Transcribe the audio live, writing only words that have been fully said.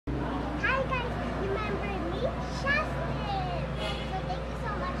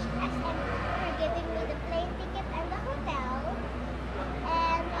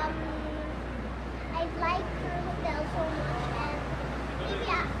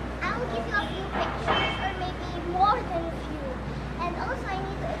give you a few pictures or maybe more than a few. And also I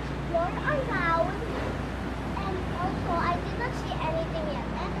need to explore around. And also I did not see anything yet.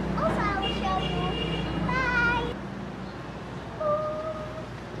 And also I will show you. Bye!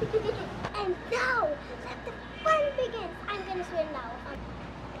 And now let the fun begin. I'm gonna swim now.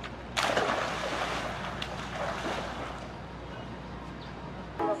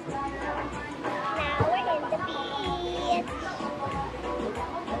 Now we're in the beach.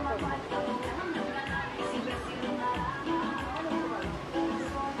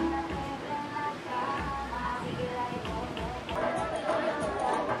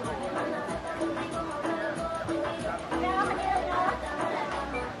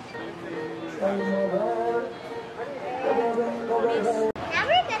 Now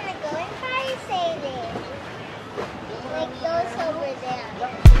we're gonna go and parasailing. Like those over there.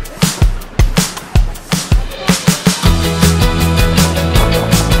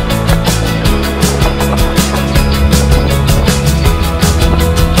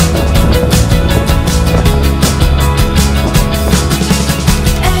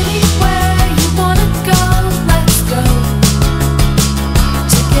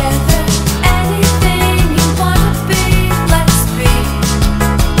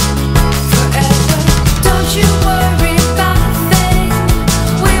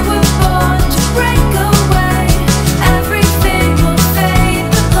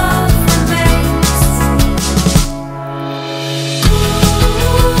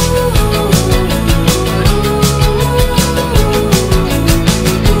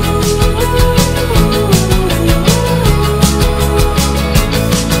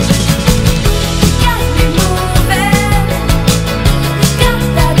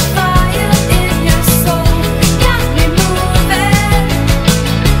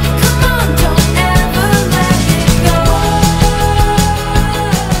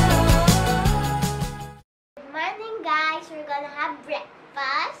 We're gonna have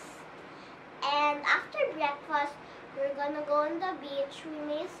breakfast, and after breakfast we're gonna go on the beach. We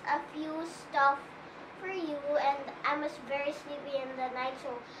missed a few stuff for you, and I was very sleepy in the night,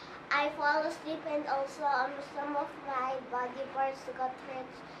 so I fall asleep, and also some of my body parts got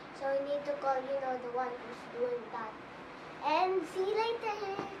hurt, so we need to call the one who's doing that. And see you later.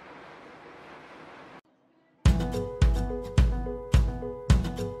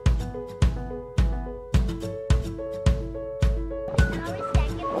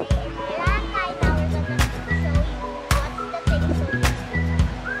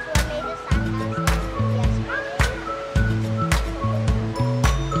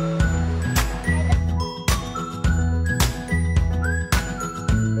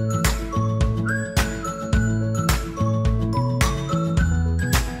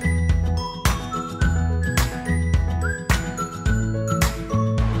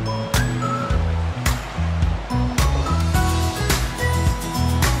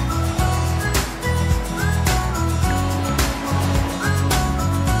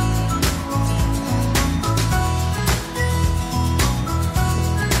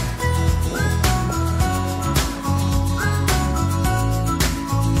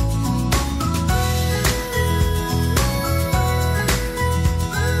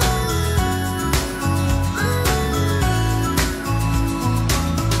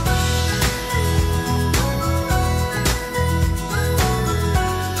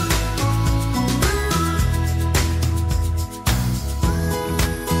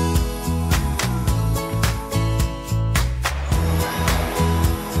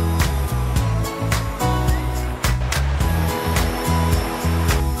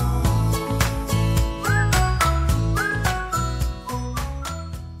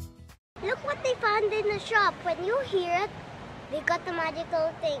 In the shop, when you hear it, they got the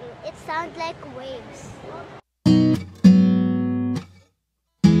magical thing. It sounds like waves.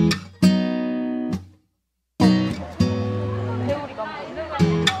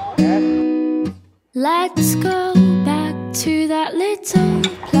 Let's go back to that little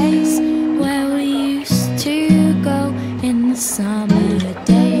place where we used to go in the summer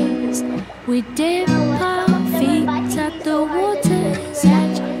days. We dip our feet at the water's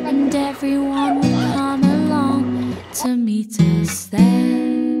edge, and everyone would come along to meet us there.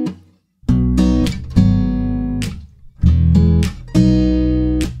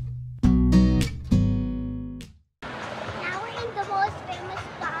 Now we're in the most famous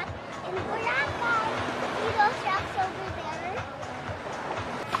spot in Boracay. See those rocks over there?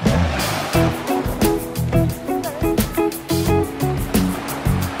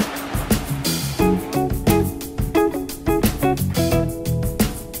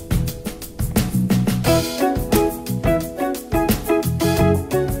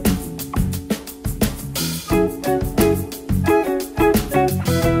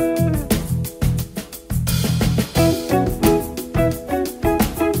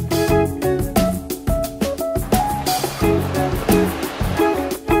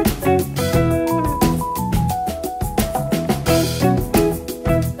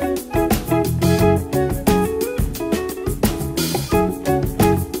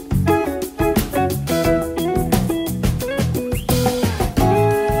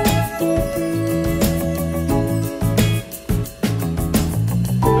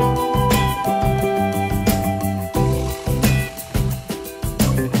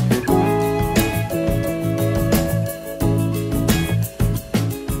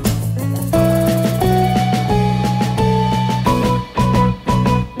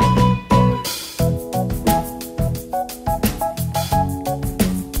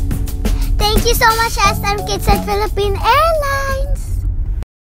 you so much, SM Kids at Philippine Airlines.